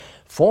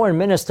Foreign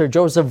Minister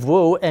Joseph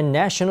Wu and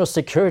National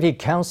Security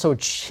Council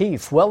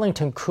Chief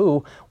Wellington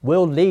Koo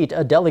will lead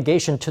a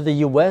delegation to the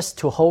U.S.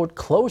 to hold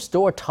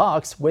closed-door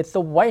talks with the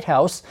White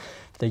House,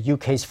 the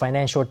UK's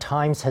Financial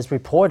Times has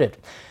reported.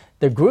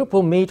 The group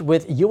will meet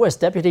with U.S.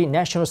 Deputy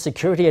National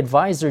Security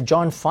Advisor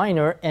John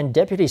Feiner and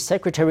Deputy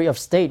Secretary of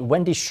State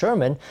Wendy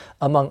Sherman,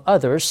 among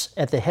others,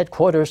 at the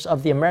headquarters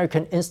of the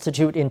American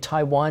Institute in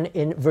Taiwan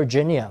in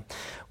Virginia.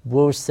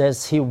 Wu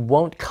says he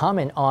won't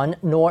comment on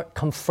nor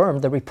confirm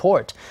the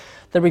report.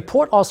 The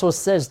report also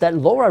says that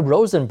Laura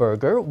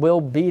Rosenberger will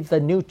be the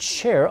new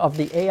chair of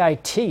the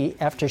AIT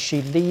after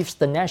she leaves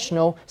the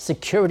National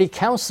Security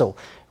Council,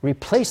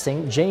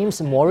 replacing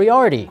James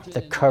Moriarty,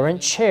 the current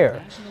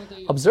chair.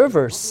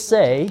 Observers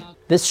say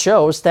this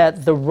shows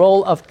that the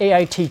role of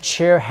AIT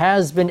chair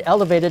has been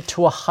elevated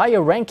to a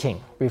higher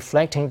ranking,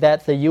 reflecting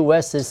that the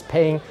U.S. is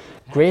paying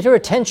greater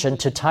attention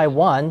to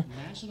Taiwan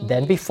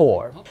than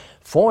before.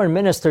 Foreign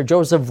Minister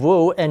Joseph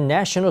Wu and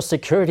National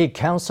Security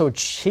Council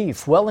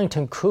Chief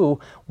Wellington Koo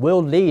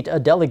will lead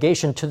a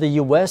delegation to the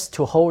U.S.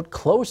 to hold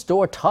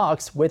closed-door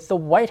talks with the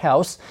White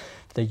House,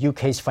 the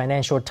UK's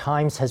Financial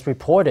Times has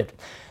reported.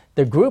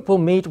 The group will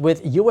meet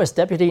with U.S.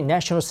 Deputy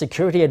National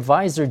Security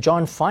Advisor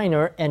John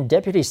Feiner and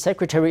Deputy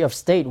Secretary of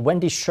State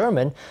Wendy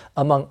Sherman,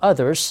 among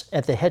others,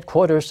 at the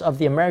headquarters of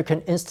the American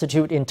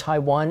Institute in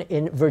Taiwan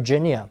in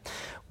Virginia.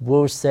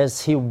 Wu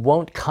says he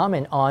won't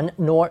comment on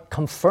nor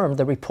confirm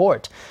the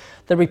report.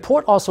 The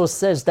report also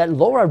says that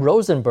Laura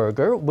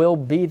Rosenberger will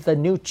be the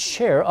new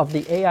chair of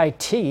the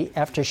AIT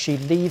after she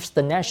leaves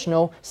the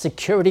National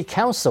Security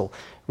Council,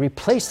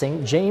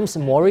 replacing James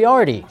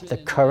Moriarty, the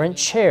current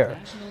chair.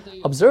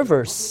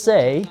 Observers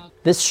say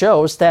this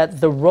shows that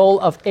the role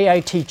of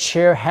AIT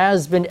chair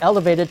has been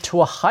elevated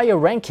to a higher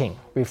ranking,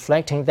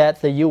 reflecting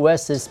that the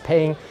U.S. is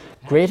paying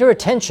greater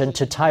attention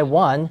to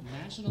Taiwan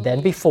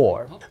than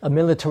before. A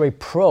military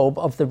probe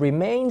of the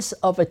remains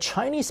of a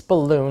Chinese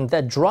balloon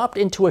that dropped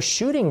into a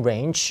shooting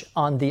range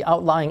on the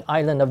outlying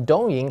island of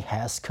Dongying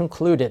has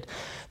concluded.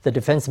 The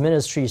Defense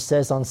Ministry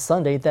says on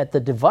Sunday that the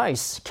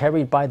device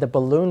carried by the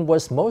balloon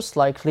was most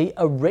likely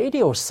a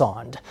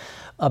radiosonde,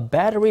 a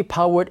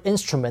battery-powered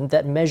instrument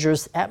that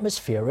measures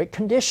atmospheric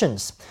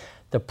conditions.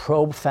 The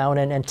probe found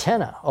an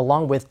antenna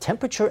along with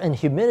temperature and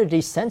humidity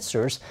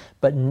sensors,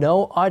 but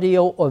no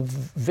audio or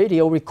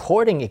video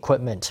recording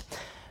equipment.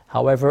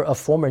 However, a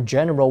former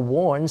general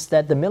warns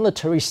that the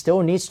military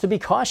still needs to be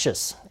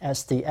cautious,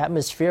 as the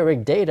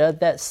atmospheric data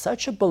that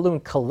such a balloon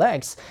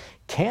collects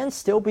can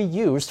still be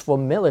used for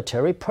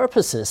military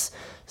purposes,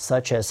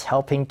 such as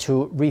helping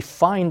to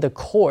refine the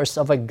course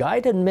of a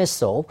guided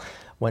missile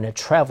when it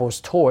travels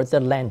toward the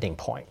landing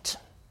point.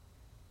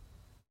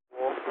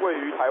 位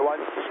于台湾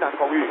西南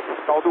空域，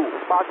高度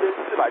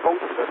8400公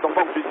尺的中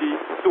共军机，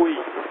注意，已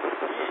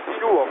进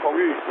入我空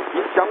域，影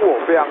响我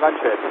飞行安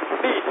全，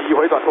立即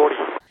回转脱离。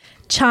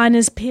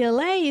 China's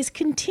PLA is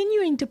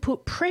continuing to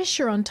put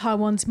pressure on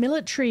Taiwan's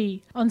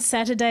military. On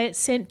Saturday, it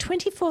sent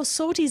 24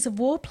 sorties of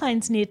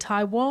warplanes near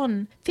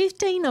Taiwan,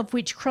 15 of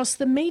which crossed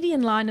the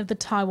median line of the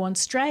Taiwan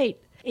Strait.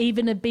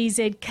 Even a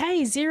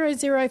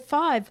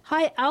BZK-005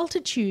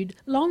 high-altitude,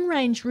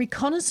 long-range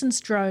reconnaissance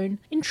drone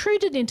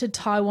intruded into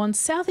Taiwan's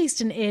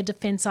southeastern air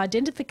defence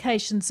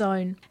identification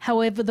zone.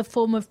 However, the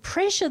form of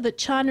pressure that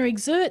China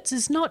exerts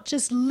is not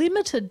just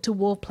limited to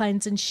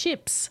warplanes and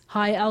ships.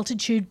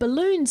 High-altitude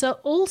balloons are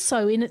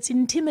also in its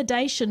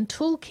intimidation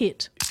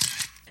toolkit.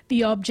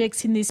 The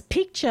objects in this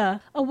picture,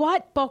 a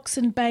white box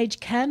and beige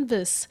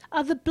canvas,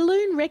 are the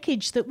balloon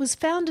wreckage that was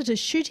found at a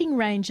shooting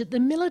range at the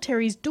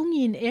military's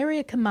Dongying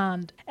Area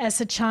Command.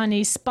 As a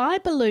Chinese spy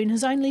balloon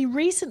has only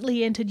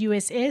recently entered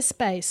US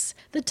airspace,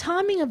 the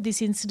timing of this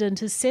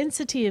incident is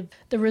sensitive.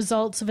 The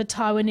results of a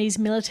Taiwanese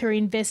military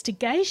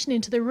investigation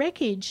into the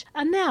wreckage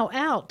are now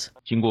out.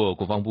 经过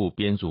国防部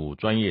编组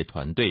专业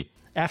团队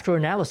After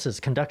analysis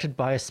conducted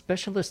by a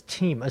specialist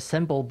team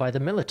assembled by the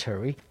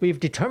military, we've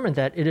determined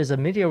that it is a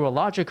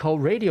meteorological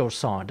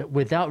radiosonde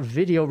without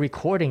video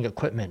recording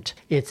equipment.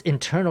 Its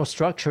internal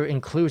structure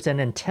includes an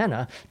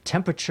antenna,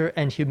 temperature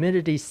and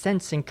humidity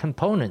sensing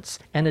components,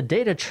 and a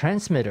data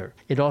transmitter.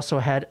 It also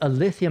had a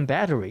lithium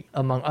battery,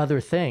 among other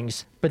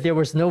things. But there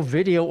was no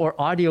video or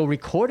audio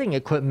recording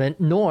equipment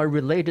nor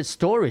related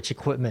storage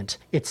equipment.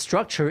 Its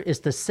structure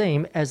is the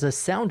same as a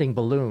sounding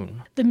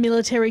balloon. The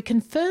military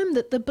confirmed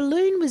that the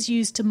balloon was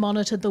used to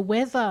monitor the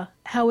weather.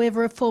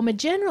 However, a former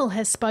general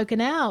has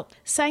spoken out,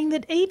 saying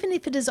that even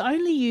if it is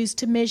only used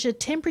to measure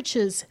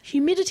temperatures,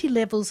 humidity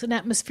levels and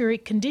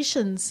atmospheric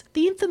conditions,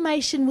 the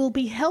information will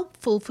be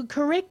helpful for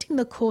correcting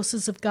the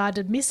courses of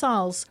guided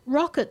missiles,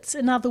 rockets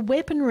and other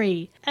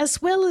weaponry,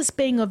 as well as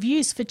being of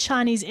use for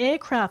Chinese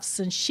aircrafts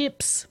and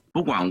ships.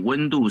 不管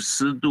温度、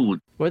湿度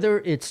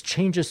Whether it's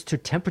changes to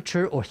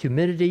temperature or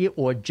humidity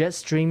or jet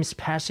streams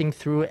passing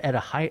through at a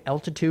high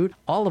altitude,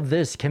 all of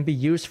this can be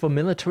used for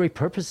military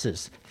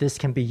purposes. This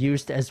can be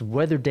used as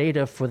weather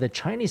data for the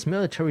Chinese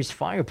military's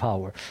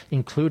firepower,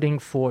 including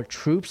for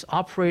troops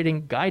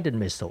operating guided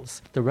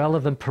missiles. The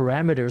relevant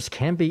parameters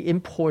can be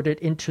imported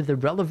into the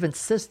relevant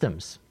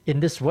systems. In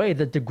this way,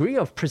 the degree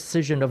of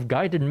precision of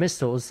guided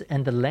missiles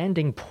and the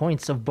landing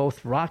points of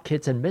both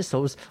rockets and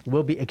missiles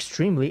will be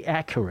extremely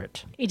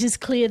accurate. It is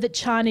clear that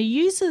China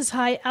uses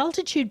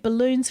high-altitude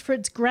balloons for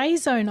its grey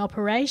zone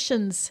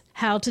operations.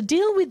 How to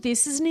deal with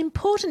this is an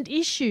important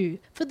issue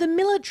for the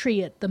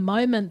military at the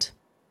moment.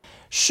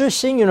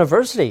 Shixin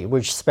University,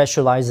 which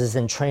specializes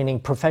in training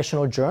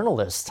professional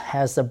journalists,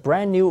 has a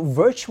brand new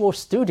virtual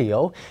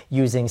studio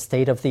using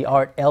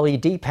state-of-the-art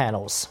LED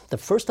panels, the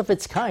first of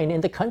its kind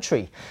in the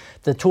country.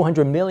 The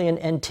 200 million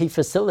NT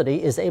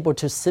facility is able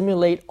to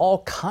simulate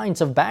all kinds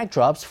of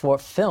backdrops for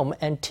film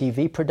and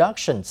TV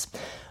productions.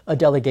 A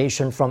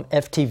delegation from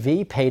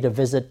FTV paid a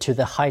visit to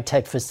the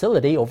high-tech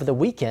facility over the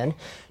weekend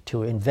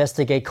to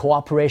investigate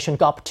cooperation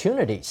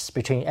opportunities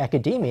between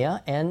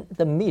academia and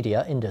the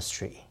media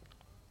industry.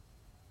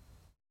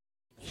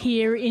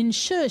 Here in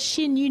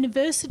Shixin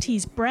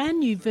University's brand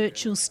new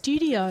virtual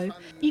studio,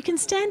 you can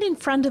stand in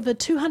front of a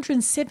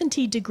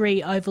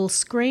 270-degree oval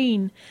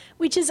screen,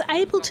 which is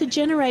able to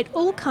generate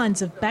all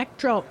kinds of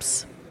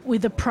backdrops.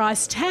 With a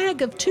price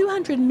tag of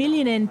 200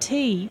 million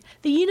NT,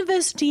 the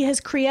university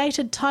has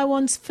created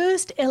Taiwan's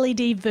first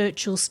LED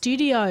virtual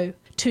studio.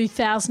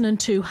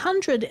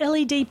 2,200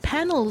 LED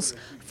panels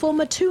form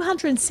a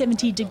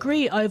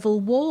 270-degree oval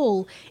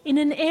wall in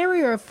an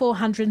area of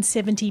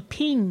 470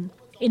 ping.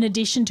 In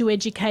addition to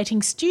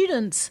educating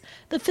students,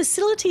 the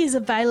facility is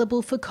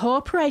available for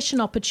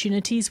cooperation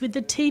opportunities with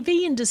the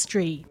TV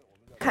industry.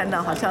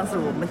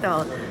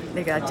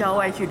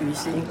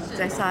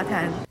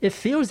 It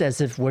feels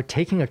as if we're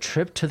taking a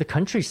trip to the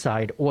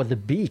countryside or the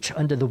beach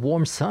under the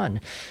warm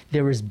sun.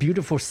 There is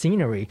beautiful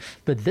scenery,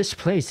 but this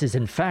place is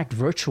in fact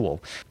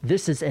virtual.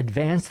 This is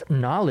advanced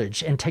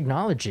knowledge and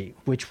technology,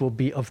 which will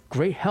be of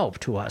great help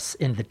to us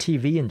in the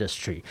TV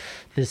industry.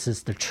 This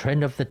is the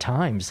trend of the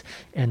times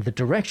and the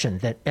direction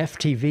that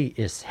FTV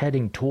is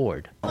heading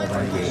toward.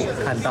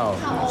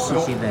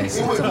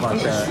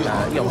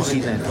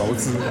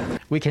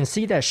 We can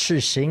see that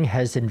Shixin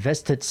has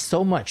invested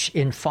so much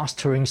in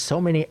fostering so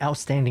many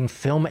outstanding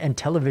film and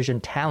television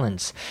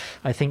talents.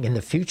 I think in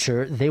the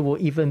future, they will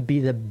even be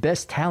the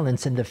best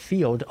talents in the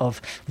field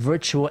of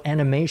virtual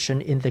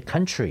animation in the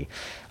country.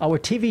 Our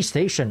TV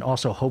station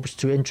also hopes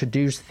to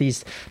introduce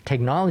these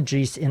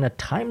technologies in a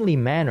timely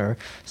manner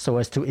so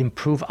as to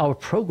improve our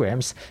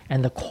programs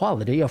and the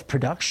quality of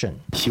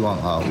production.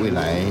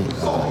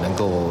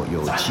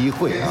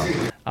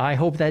 I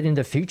hope that in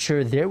the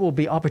future there will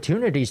be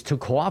opportunities to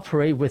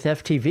cooperate with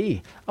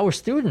FTV. Our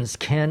students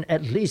can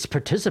at least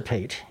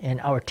participate and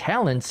our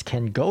talents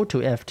can go to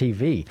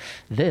FTV.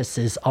 This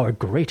is our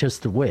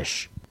greatest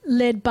wish.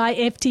 Led by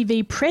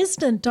FTV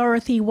President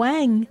Dorothy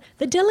Wang,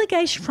 the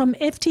delegation from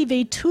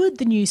FTV toured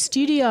the new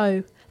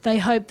studio. They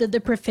hope that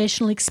the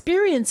professional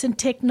experience and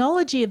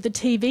technology of the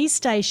TV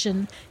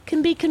station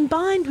can be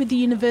combined with the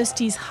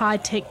university's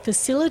high-tech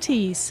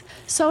facilities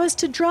so as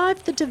to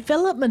drive the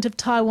development of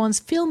Taiwan's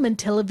film and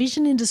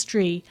television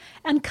industry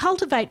and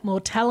cultivate more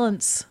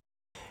talents.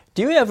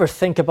 Do you ever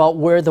think about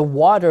where the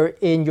water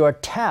in your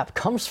tap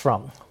comes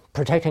from?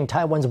 Protecting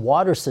Taiwan's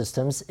water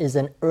systems is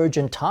an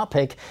urgent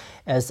topic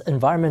as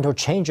environmental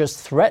changes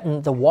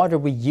threaten the water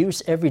we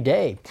use every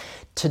day.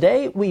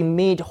 Today, we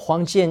meet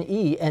Huang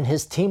Jianyi and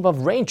his team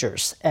of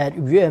rangers at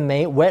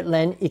Yuemei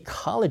Wetland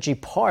Ecology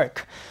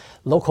Park.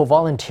 Local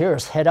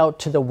volunteers head out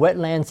to the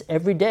wetlands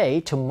every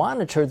day to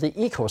monitor the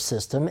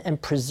ecosystem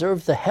and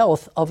preserve the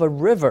health of a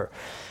river.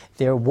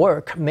 Their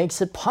work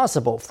makes it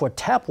possible for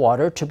tap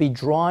water to be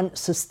drawn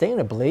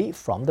sustainably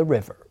from the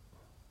river.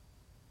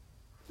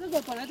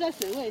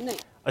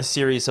 A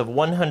series of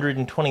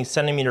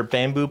 120-centimeter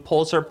bamboo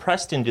poles are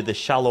pressed into the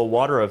shallow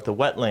water of the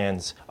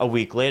wetlands. A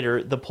week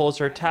later, the poles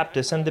are tapped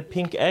to send the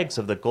pink eggs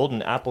of the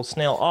golden apple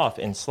snail off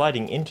and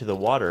sliding into the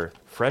water.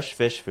 Fresh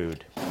fish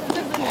food.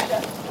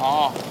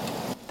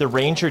 The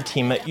ranger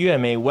team at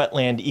Yuemei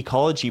Wetland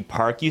Ecology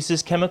Park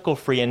uses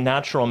chemical-free and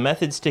natural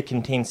methods to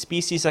contain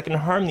species that can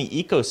harm the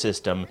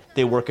ecosystem.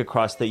 They work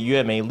across the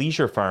Yuemei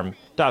Leisure Farm,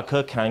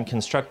 Dakekan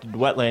constructed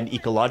wetland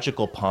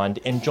ecological pond,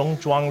 and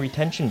Zhongzhuang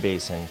retention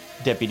basin.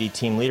 Deputy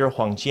Team Leader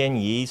Huang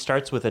Jianyi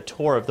starts with a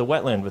tour of the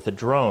wetland with a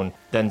drone,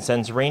 then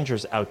sends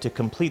rangers out to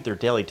complete their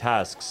daily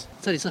tasks.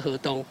 This is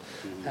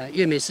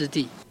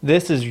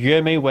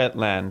Yuemei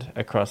Wetland.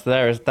 Across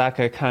there is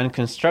Dakekan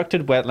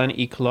constructed wetland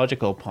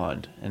ecological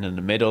pond, and in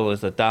the middle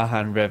is the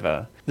Dahan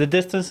River. The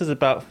distance is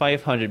about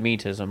 500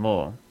 meters or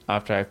more.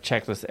 After I've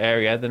checked this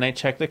area, then I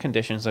check the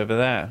conditions over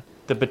there.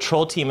 The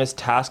patrol team is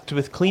tasked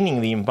with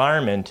cleaning the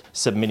environment,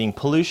 submitting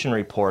pollution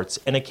reports,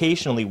 and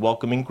occasionally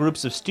welcoming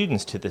groups of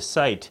students to the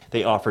site.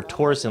 They offer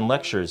tours and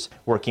lectures,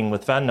 working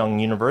with Van Nong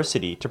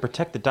University to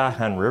protect the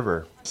Dahan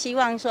River.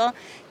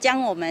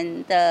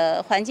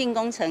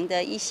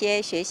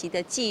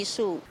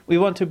 We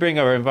want to bring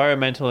our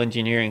environmental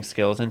engineering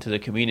skills into the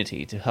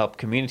community to help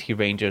community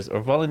rangers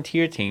or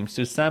volunteer teams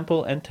to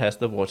sample and test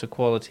the water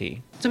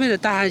quality. This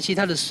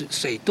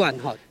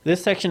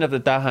section of the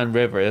Dahan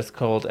River is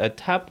called a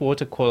Tap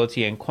Water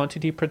Quality and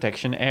Quantity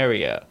Protection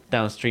Area.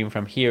 Downstream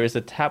from here is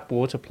a tap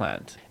water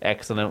plant.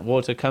 Excellent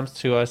water comes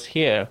to us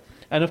here.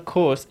 And of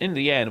course, in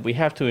the end, we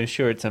have to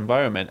ensure its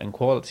environment and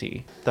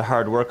quality. The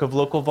hard work of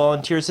local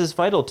volunteers is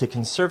vital to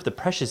conserve the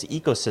precious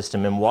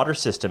ecosystem and water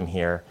system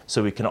here,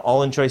 so we can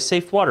all enjoy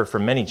safe water for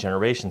many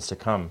generations to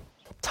come.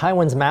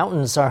 Taiwan's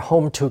mountains are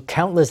home to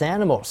countless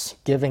animals,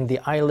 giving the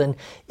island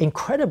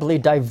incredibly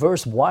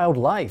diverse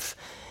wildlife.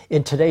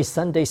 In today's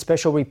Sunday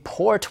Special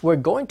Report, we're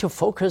going to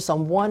focus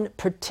on one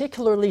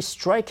particularly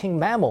striking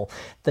mammal,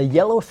 the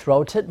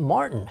yellow-throated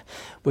marten,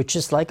 which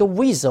is like a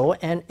weasel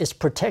and is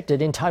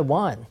protected in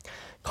Taiwan.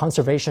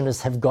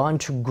 Conservationists have gone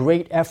to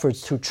great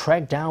efforts to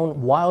track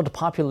down wild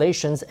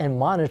populations and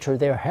monitor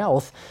their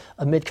health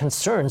amid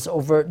concerns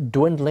over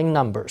dwindling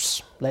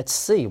numbers. Let's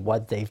see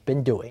what they've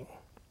been doing.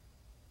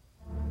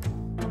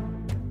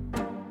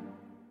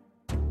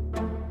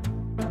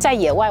 在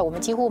野外，我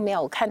们几乎没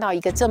有看到一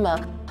个这么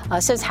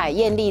色彩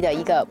艳丽的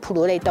一个哺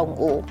乳类动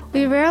物。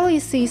 We rarely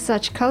see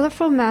such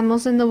colorful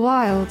mammals in the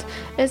wild.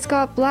 It's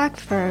got black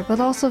fur, but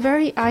also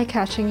very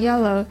eye-catching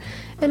yellow.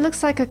 It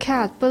looks like a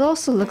cat, but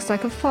also looks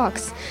like a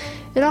fox.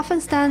 It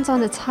often stands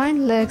on its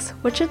hind legs,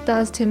 which it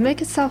does to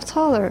make itself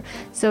taller,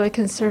 so it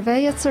can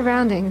survey its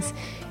surroundings.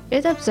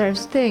 It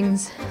observes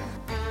things.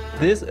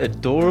 This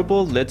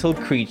adorable little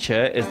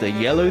creature is the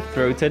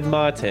yellow-throated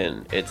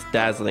marten. Its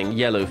dazzling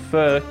yellow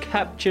fur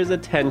captures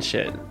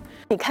attention.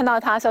 你看到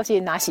它的时候，其实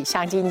拿起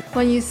相机。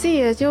 When you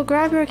see it, you'll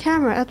grab your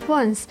camera at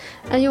once,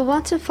 and you'll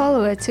want to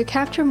follow it to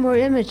capture more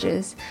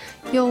images.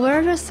 You'll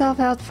wear yourself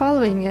out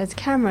following it,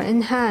 camera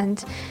in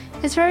hand.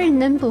 It's very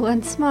nimble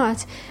and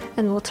smart,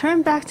 and will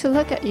turn back to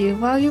look at you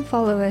while you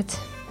follow it.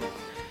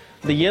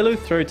 The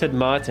yellow-throated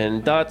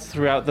marten darts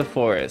throughout the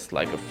forest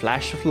like a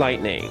flash of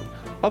lightning.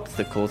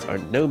 Obstacles are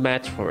no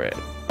match for it.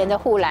 沿着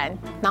护栏，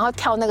然后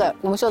跳那个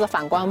我们说的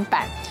反光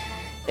板。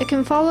 It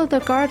can follow the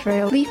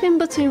guardrail, leaping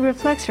between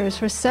reflectors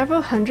for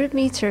several hundred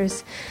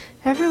meters.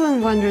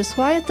 Everyone wonders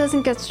why it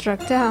doesn't get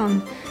struck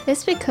down.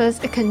 It's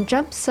because it can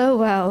jump so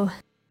well.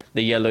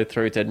 The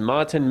yellow-throated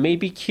marten may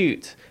be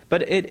cute,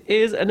 but it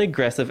is an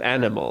aggressive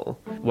animal.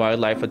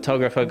 Wildlife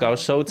photographer Gao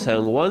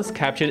Shoucheng once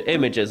captured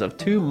images of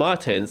two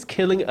martens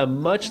killing a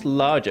much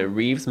larger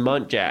Reeves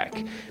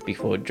muntjac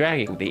before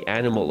dragging the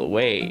animal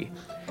away.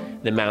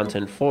 The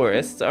mountain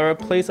forests are a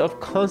place of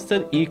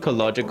constant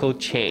ecological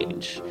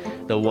change.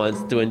 The once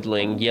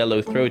dwindling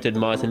yellow-throated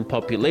marten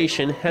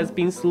population has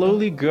been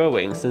slowly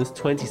growing since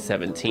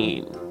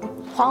 2017.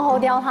 黄喉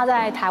貂它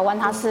在台湾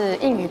它是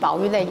应予保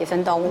育类野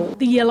生动物。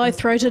 The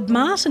yellow-throated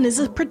marten is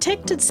a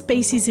protected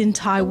species in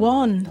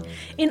Taiwan.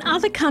 In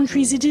other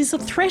countries, it is a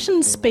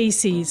threatened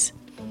species.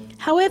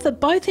 However,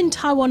 both in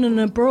Taiwan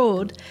and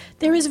abroad,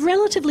 there is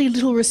relatively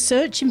little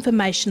research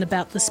information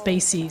about the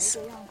species.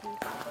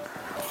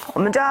 我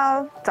们就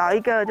要找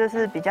一个就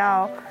是比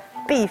较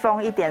避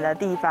风一点的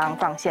地方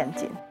放陷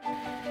阱。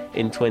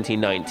 In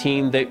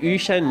 2019, the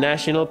Yushan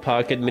National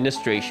Park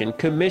Administration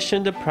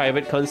commissioned a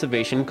private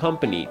conservation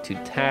company to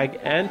tag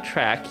and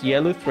track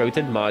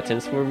yellow-throated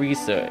martens for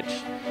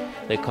research.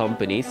 The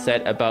company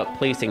set about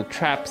placing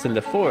traps in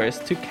the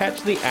forest to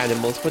catch the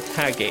animals for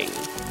tagging.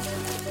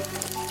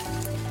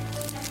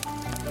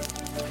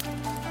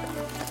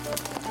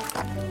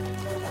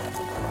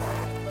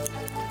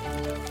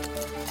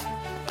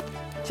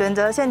 选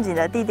择陷阱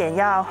的地点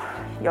要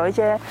有一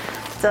些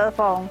遮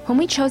风。 When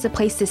we chose a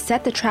place to set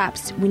the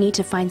traps, we need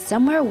to find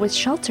somewhere with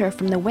shelter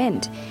from the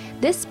wind.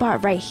 This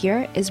spot right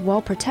here is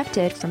well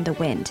protected from the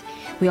wind.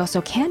 We also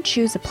can't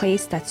choose a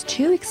place that's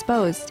too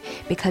exposed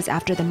because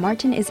after the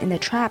marten is in the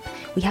trap,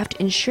 we have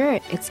to ensure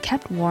it's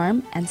kept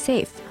warm and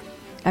safe.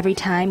 Every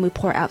time we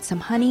pour out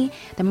some honey,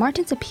 the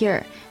martens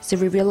appear, so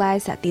we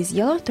realize that these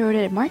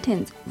yellow-throated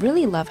martens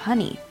really love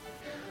honey.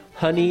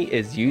 Honey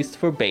is used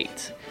for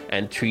bait,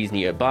 and trees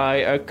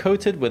nearby are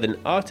coated with an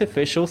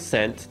artificial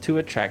scent to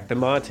attract the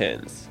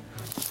martens.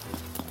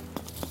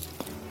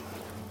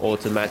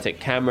 Automatic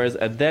cameras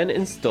are then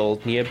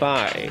installed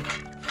nearby.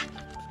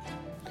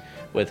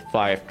 With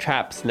 5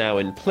 traps now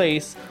in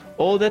place,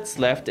 all that's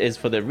left is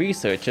for the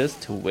researchers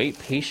to wait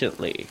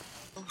patiently.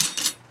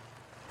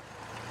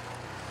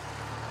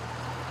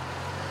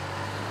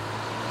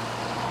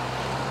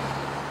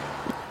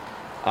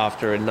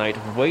 After a night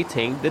of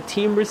waiting, the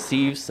team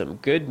receives some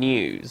good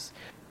news.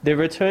 They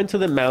return to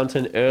the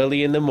mountain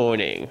early in the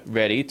morning,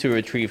 ready to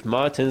retrieve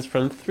martens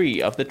from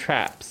 3 of the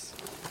traps.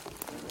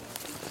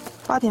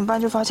 8点半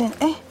就发现，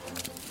哎。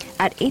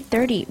 At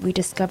 8:30, we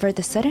discovered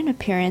the sudden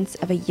appearance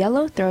of a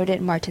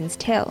yellow-throated marten's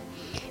tail.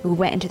 We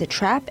went into the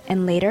trap,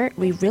 and later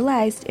we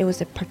realized it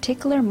was a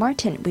particular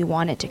marten we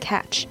wanted to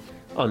catch.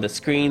 On the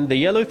screen, the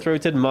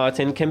yellow-throated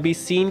marten can be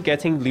seen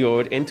getting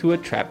lured into a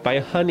trap by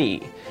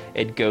honey.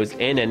 It goes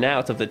in and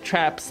out of the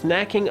trap,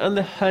 snacking on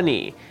the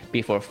honey,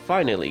 before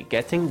finally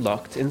getting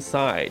locked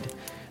inside.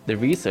 The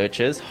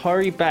researchers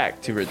hurry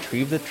back to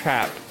retrieve the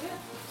trap.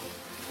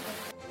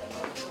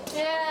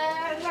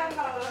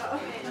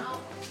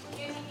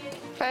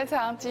 非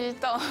常激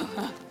动，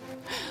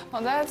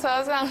我在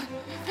车上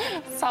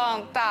超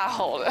想大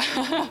吼的。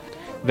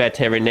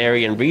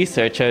Veterinarian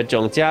researcher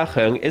Zhong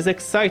Jiaheng is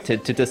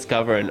excited to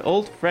discover an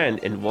old friend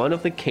in one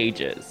of the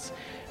cages.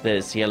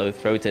 This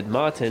yellow-throated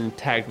martin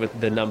tagged with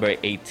the number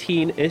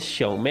 18 is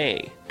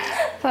Xiongmei.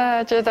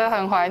 觉得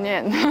很怀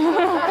念。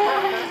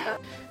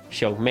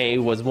Xiongmei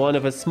was one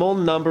of a small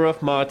number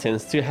of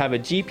martins to have a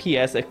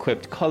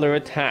GPS-equipped collar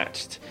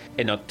attached.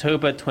 In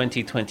October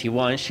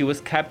 2021, she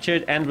was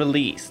captured and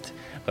released,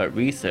 but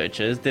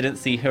researchers didn't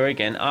see her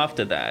again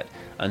after that,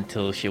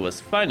 until she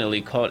was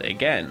finally caught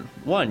again,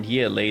 1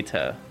 year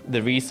later.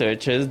 The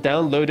researchers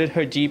downloaded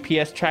her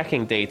GPS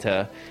tracking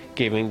data,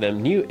 giving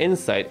them new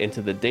insight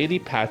into the daily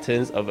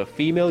patterns of a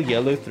female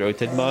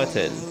yellow-throated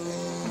martin.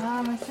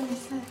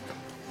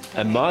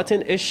 A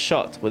martin is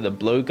shot with a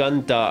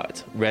blowgun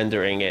dart,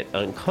 rendering it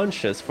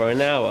unconscious for an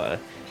hour,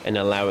 and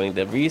allowing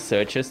the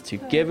researchers to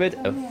give it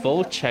a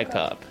full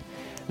checkup.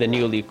 The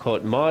newly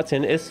caught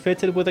martin is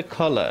fitted with a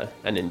collar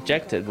and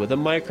injected with a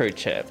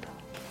microchip.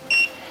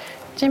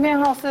 晶片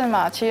号4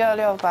码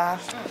7268，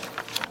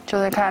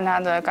就是看它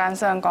的肝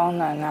肾功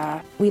能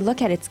啊。 We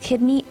look at its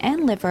kidney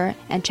and liver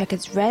and check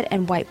its red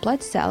and white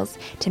blood cells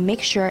to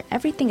make sure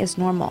everything is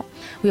normal.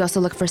 We also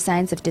look for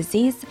signs of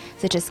disease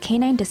such as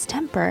canine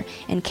distemper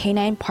and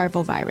canine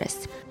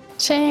parvovirus.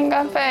 心音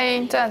跟肺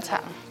音正常，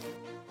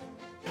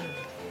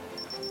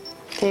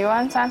体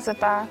温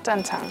38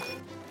正常。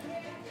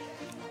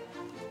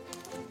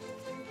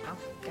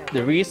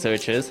 The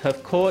researchers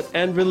have caught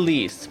and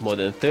released more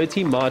than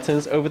 30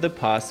 martins over the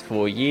past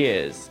 4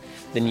 years.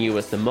 The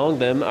newest among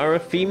them are a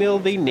female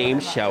they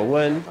named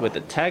Xiaowen with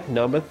the tag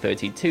number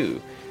 32,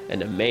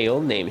 and a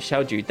male named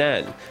Xiao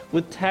Judan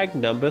with tag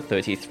number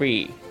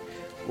 33.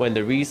 When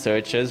the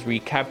researchers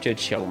recaptured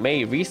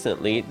Xiongmei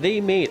recently, they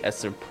made a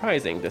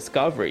surprising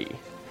discovery.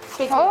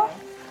 哦，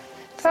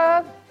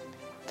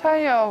它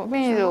有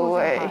泌乳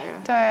诶，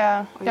对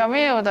啊，有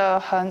泌乳的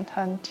很。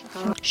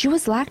She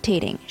was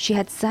lactating. She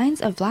had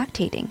signs of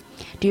lactating.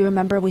 Do you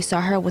remember we saw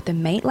her with a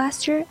mate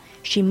last year?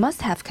 She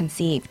must have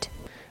conceived.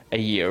 A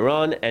year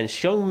on, and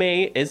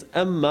Xiongmei is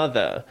a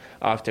mother.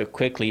 After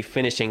quickly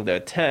finishing their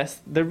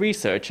test, the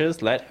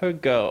researchers let her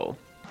go.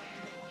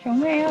 小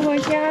妹要回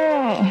家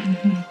了，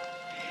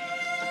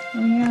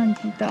我要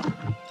知道。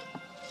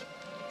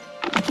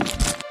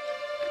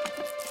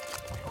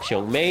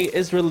 Xiongmei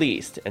is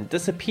released and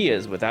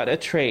disappears without a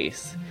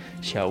trace.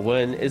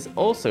 Xiaowen is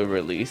also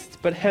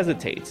released but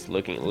hesitates,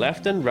 looking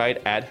left and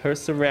right at her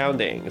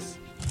surroundings.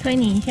 推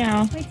你一下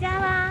哦。回家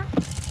啦。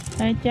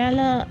回家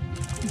了。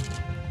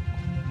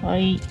可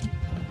以。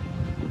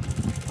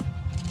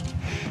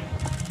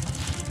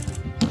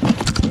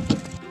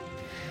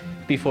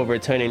 Before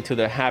returning to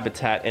their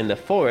habitat in the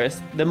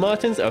forest, the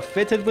martins are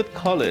fitted with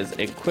collars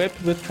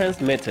equipped with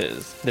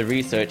transmitters. The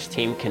research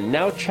team can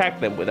now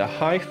track them with a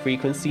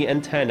high-frequency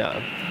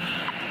antenna.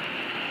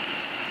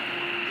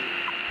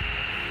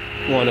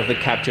 One of the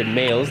captured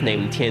males,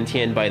 named Tian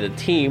Tian by the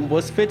team,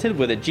 was fitted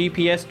with a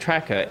GPS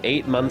tracker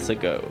 8 months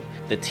ago.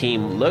 The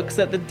team looks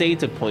at the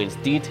data points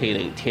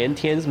detailing Tian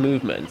Tian's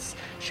movements,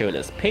 shown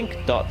as pink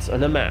dots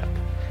on a map.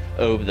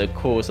 Over the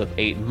course of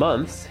 8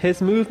 months,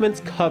 his movements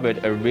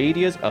covered a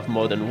radius of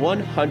more than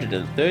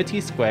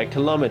 130 square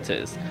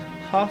kilometers,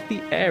 half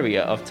the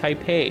area of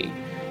Taipei.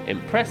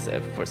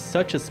 Impressive for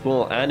such a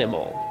small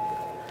animal.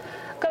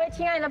 各位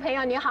亲爱的朋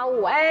友，你好，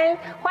午安，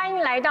欢迎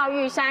来到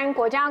玉山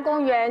国家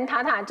公园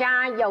塔塔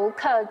加游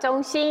客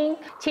中心，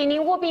请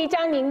您务必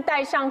将您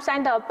带上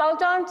山的包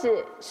装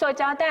纸、塑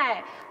胶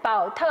袋、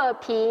保特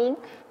瓶、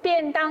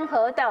便当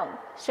盒等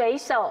随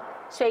手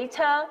随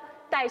车。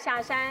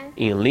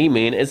 Yin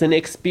Limin is an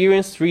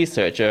experienced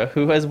researcher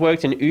who has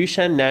worked in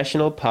Yushan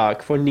National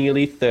Park for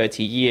nearly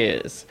 30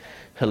 years.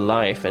 Her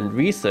life and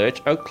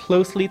research are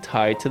closely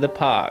tied to the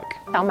park.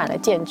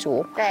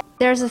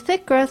 There's a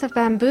thick growth of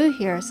bamboo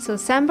here, so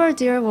sambar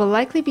deer will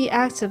likely be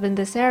active in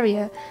this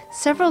area.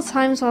 Several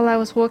times while I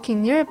was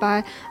walking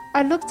nearby,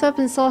 I looked up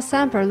and saw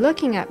sambar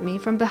looking at me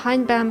from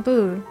behind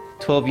bamboo.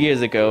 12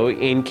 years ago,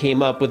 Yin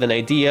came up with an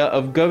idea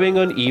of going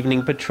on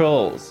evening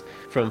patrols.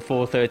 From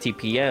 4:30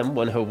 p.m.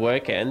 when her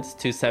work ends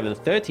to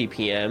 7:30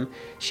 p.m.,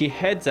 she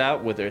heads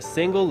out with her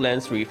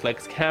single-lens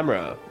reflex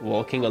camera,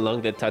 walking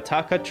along the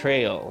Tataka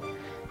Trail.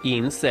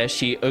 Yin says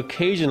she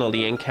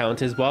occasionally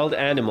encounters wild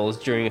animals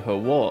during her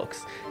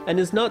walks and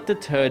is not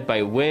deterred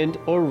by wind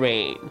or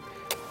rain.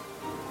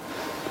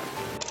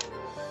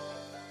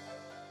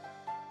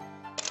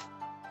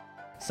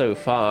 So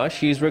far,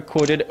 she's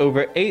recorded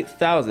over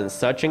 8,000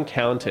 such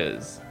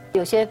encounters.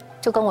 有些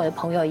就跟我的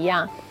朋友一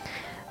样。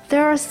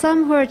 There are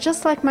some who are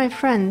just like my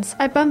friends.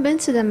 I bump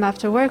into them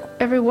after work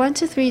every 1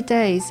 to 3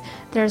 days.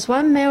 There's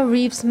one male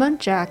Reeves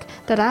muntjac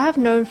that I have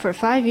known for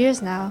 5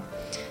 years now.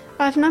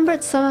 I've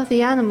numbered some of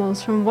the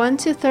animals from 1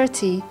 to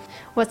 30.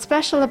 What's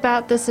special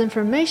about this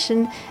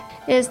information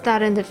is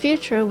that in the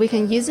future we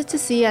can use it to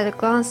see at a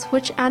glance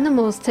which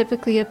animals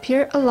typically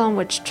appear along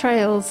which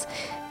trails.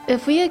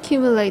 If we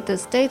accumulate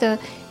this data,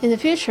 in the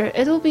future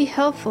it will be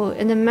helpful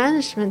in the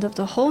management of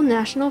the whole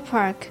national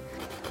park.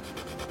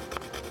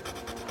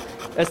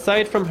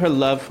 Aside from her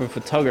love for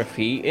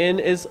photography, Yin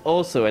is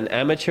also an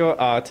amateur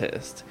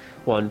artist.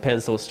 One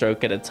pencil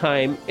stroke at a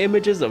time,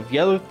 images of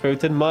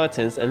yellow-throated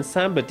martins and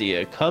sambar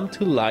deer come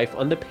to life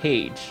on the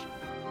page.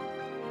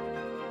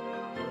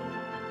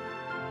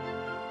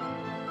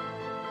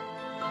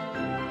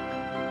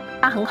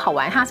 很好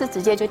玩，它是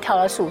直接就跳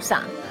到树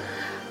上，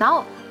然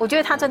后我觉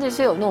得它真的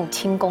是有那种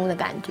轻功的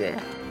感觉。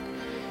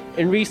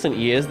In recent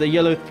years, the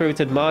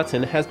yellow-throated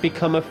martin has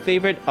become a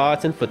favorite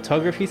art and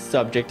photography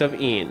subject of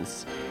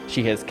Ian's.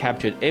 She has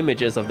captured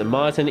images of the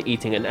martin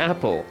eating an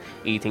apple,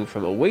 eating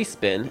from a waste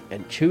bin,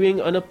 and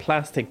chewing on a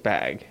plastic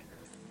bag.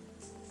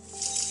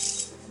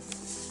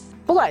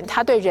 不管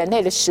它对人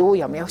类的食物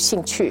有没有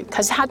兴趣，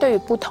可是它对于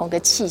不同的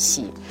气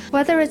息。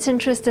Whether it's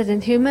interested in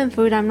human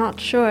food, I'm not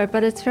sure,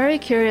 but it's very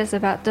curious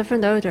about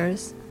different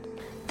odors.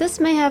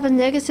 This may have a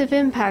negative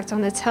impact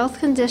on its health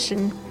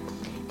condition.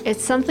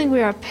 It's something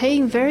we are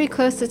paying very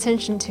close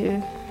attention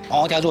to.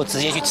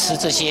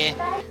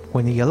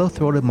 When the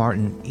yellow-throated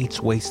martin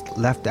eats waste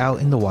left out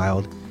in the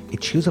wild,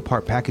 it chews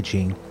apart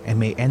packaging and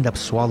may end up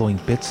swallowing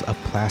bits of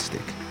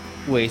plastic.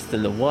 Waste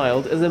in the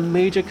wild is a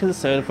major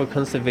concern for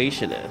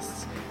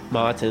conservationists.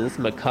 Martins,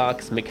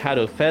 macaques,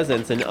 Mikado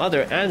pheasants, and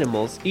other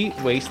animals eat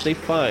waste they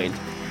find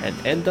and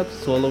end up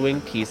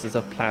swallowing pieces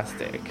of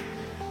plastic.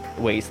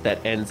 Waste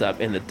that ends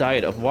up in the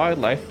diet of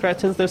wildlife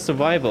threatens their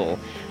survival,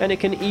 and it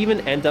can even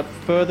end up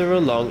further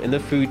along in the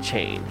food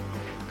chain.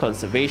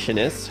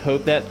 Conservationists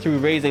hope that through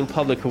raising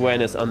public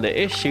awareness on the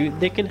issue,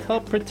 they can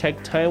help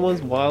protect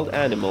Taiwan's wild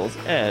animals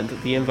and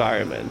the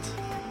environment.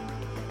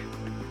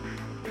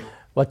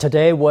 Well,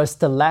 today was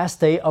the last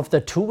day of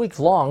the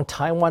 2-week-long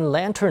Taiwan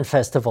Lantern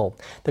Festival.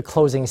 The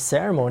closing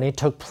ceremony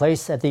took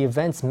place at the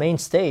event's main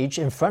stage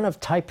in front of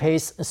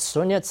Taipei's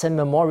Sun Yat-sen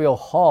Memorial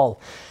Hall.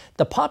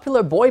 The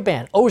popular boy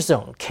band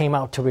Ozone came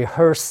out to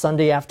rehearse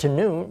Sunday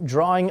afternoon,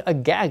 drawing a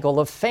gaggle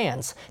of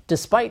fans,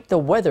 despite the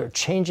weather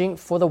changing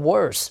for the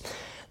worse.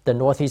 The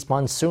northeast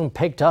monsoon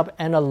picked up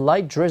and a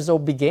light drizzle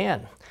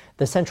began.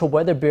 The Central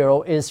Weather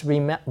Bureau is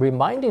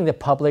reminding the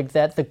public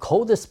that the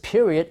coldest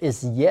period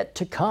is yet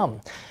to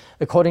come.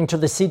 According to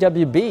the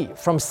CWB,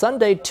 from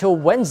Sunday till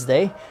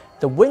Wednesday,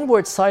 the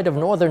windward side of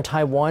northern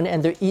Taiwan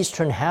and the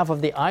eastern half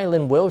of the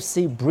island will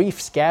see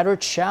brief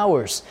scattered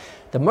showers.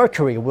 The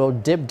mercury will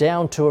dip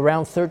down to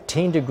around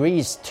 13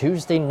 degrees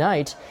Tuesday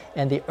night,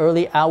 and the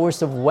early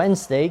hours of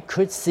Wednesday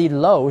could see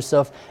lows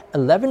of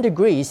 11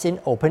 degrees in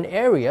open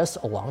areas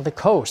along the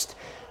coast.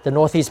 The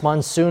northeast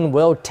monsoon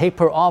will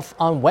taper off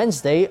on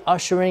Wednesday,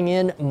 ushering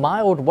in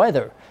mild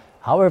weather.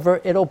 However,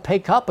 it'll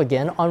pick up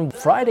again on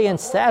Friday and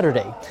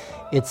Saturday.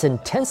 Its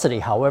intensity,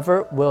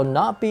 however, will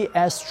not be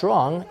as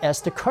strong as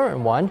the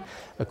current one,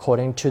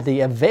 according to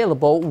the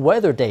available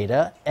weather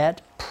data at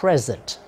present.